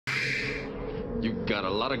You got a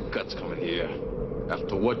lot of guts coming here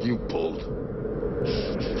after what you pulled.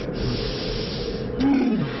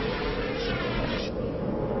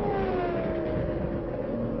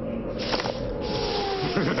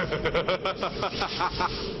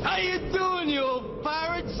 How you doing, you old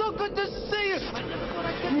pirate? So good to see you. I never thought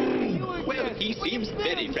I'd get to see you again. Well, he seems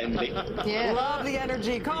very friendly. Yeah. Love the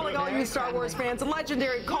energy. Calling all you Star Wars fans,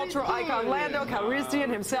 legendary cultural icon Lando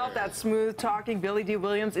Calrissian himself, that smooth-talking Billy D.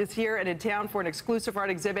 Williams, is here and in town for an exclusive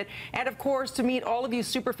art exhibit. And, of course, to meet all of you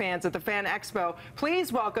super fans at the Fan Expo,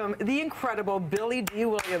 please welcome the incredible Billy D.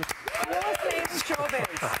 Williams. Coolest name in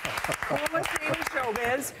showbiz. Coolest name in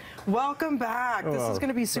showbiz. Welcome back. This is going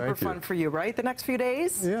to be super fun for you, right? The next few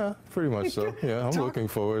days? Yeah, pretty much so. Yeah, I'm looking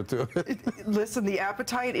forward to it. Listen, the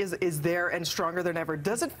appetite is there and stronger than ever.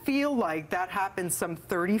 Does it feel like that happened some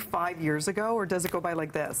 35 years ago, or does it go by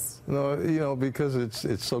like this? No, you know, because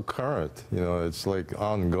it's so current. You know, it's like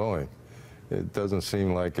ongoing. It doesn't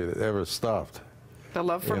seem like it ever stopped. The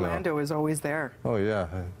love for Lando is always there. Oh, yeah.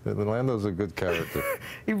 Lando's a good character.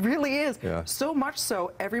 He really is. Yeah. So much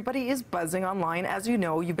so, everybody is buzzing online. As you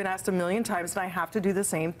know, you've been asked a million times, and I have to do the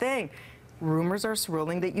same thing. Rumors are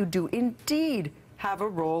swirling that you do indeed have a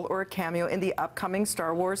role or a cameo in the upcoming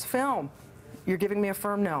Star Wars film. You're giving me a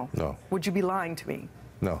firm no? No. Would you be lying to me?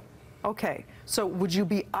 No. Okay. So would you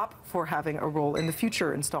be up for having a role in the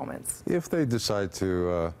future installments? If they decide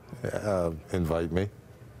to invite me.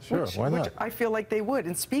 Sure, why not? Which I feel like they would.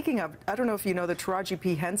 And speaking of, I don't know if you know that Taraji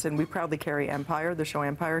P. Henson, we proudly carry Empire, the show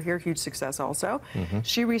Empire here, huge success also.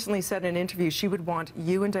 She recently said in an interview she would want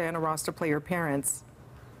you and Diana Ross to play your parents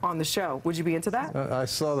on the show. Would you be into that? I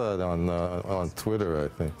saw that on Twitter, I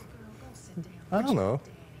think. I don't know.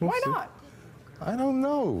 Why not? I don't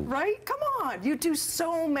know. Right? Come on. You do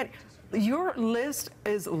so many. Your list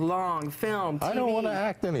is long. Film, TV. I don't want to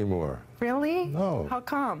act anymore. Really? No. How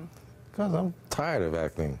come? Because I'm tired of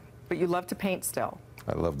acting. But you love to paint still.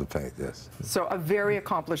 I love to paint, yes. So a very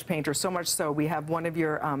accomplished painter, so much so we have one of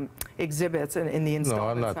your exhibits in the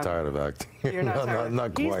installment. No, I'm not tired of acting. You're not tired?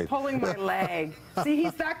 Not quite. He's pulling my leg. See,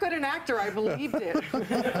 he's that good an actor, I believed it.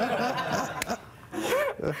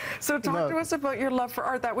 So talk to us about your love for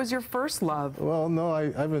art. That was your first love. Well, no,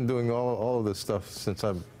 I've been doing all of this stuff since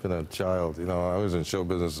I've been a child. You know, I was in show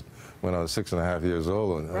business when I was 6.5 years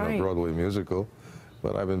old in a Broadway musical.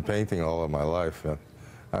 But I've been painting all of my life.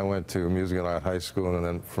 I went to Music and Art High School, and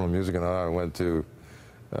then from Music and Art I went to,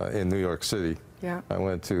 in New York City, I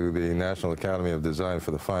went to the National Academy of Design for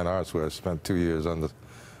the Fine Arts, where I spent 2 years under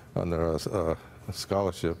a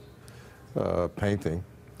scholarship painting.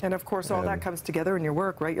 And of course, all that comes together in your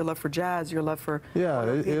work, right? Your love for jazz, your love for... Yeah,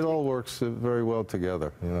 it all works very well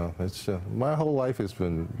together. You know, it's my whole life has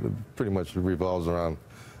been pretty much revolves around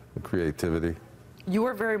creativity. You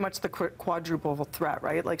are very much the quadruple threat,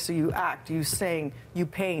 right? Like, so you act, you sing, you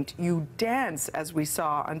paint, you dance, as we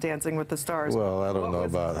saw on Dancing with the Stars. Well, I don't know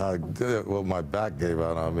about how good. Well, my back gave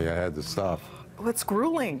out on me. I had to stop. Oh, it's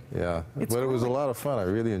grueling. Yeah, but it was a lot of fun. I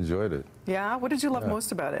really enjoyed it. Yeah? What did you love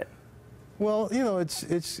most about it? Well, you know,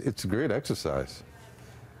 it's great exercise.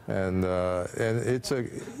 And it's a,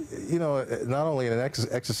 you know, not only an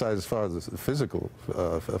exercise as far as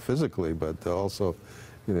physically, but also,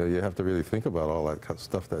 you know, you have to really think about all that kind of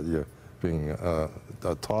stuff that you're being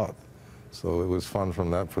taught. So it was fun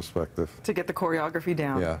from that perspective. To get the choreography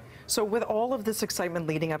down. Yeah. So with all of this excitement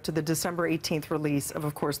leading up to the December 18th release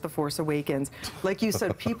of course, The Force Awakens, like you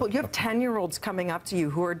said, people, you have 10-year-olds coming up to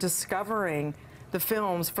you who are discovering the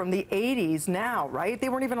films from the 80s now, right? They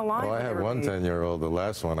weren't even alive. Well, I had one 10-year-old. The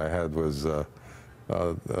last one I had was,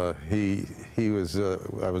 he was,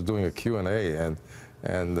 I was doing a Q&A,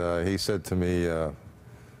 and he said to me,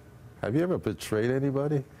 have you ever betrayed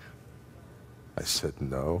anybody? I said,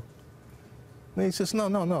 no. And he says, no.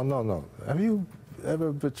 Have you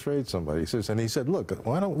ever betrayed somebody? He says, and he said, look,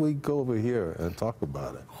 why don't we go over here and talk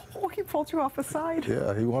about it? Oh, he pulled you off the side?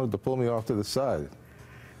 Yeah, he wanted to pull me off to the side.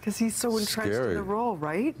 Because he's so entrenched in the role,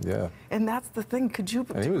 right? Yeah. And that's the thing. Could you?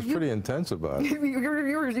 And he was pretty intense about it.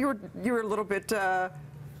 You were a little bit,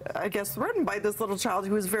 I guess, threatened by this little child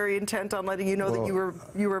who was very intent on letting you know that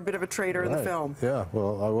you were a bit of a traitor in the film. Yeah.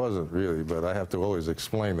 Well, I wasn't really, but I have to always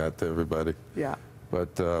explain that to everybody. Yeah.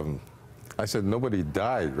 But I said nobody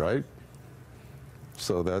died, right?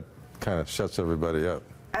 So that kind of shuts everybody up.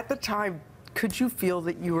 At the time, could you feel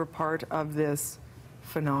that you were part of this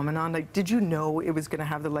phenomenon? Like, did you know it was going to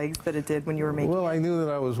have the legs that it did when you were making it? Well, I knew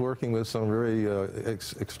that I was working with some very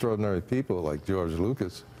extraordinary people like George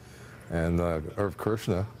Lucas and Irv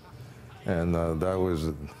Kershner, and that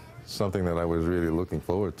was something that I was really looking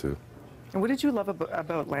forward to. And what did you love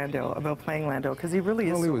about Lando, about playing Lando? Because he really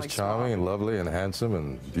is. Well, he was like charming and lovely and handsome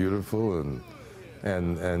and beautiful, and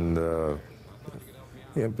and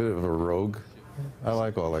yeah, a bit of a rogue. I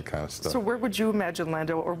like all that kind of stuff. So where would you imagine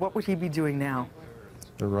Lando, or what would he be doing now?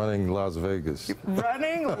 Running Las Vegas.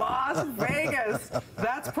 Running Las Vegas.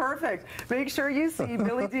 That's perfect. Make sure you see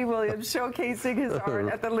Billy D. Williams showcasing his art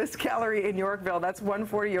at the List Gallery in Yorkville. That's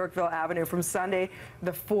 140 Yorkville Avenue from Sunday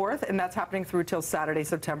the 4th, and that's happening through till Saturday,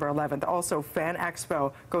 September 11th. Also, Fan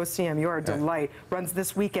Expo. Go see him. You're a delight. Runs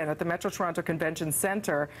this weekend at the Metro Toronto Convention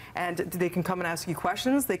Center, and they can come and ask you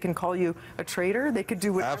questions. They can call you a traitor. They could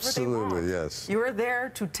do whatever Absolutely, they want. yes. You are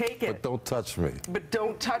there to take it. But don't touch me. But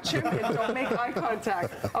don't touch him and don't make eye contact.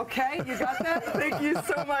 Okay, you got that? Thank you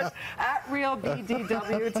so much. At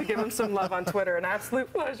RealBDW to give him some love on Twitter. An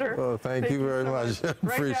absolute pleasure. Oh, thank you very so much.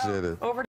 Right Appreciate now, it. Over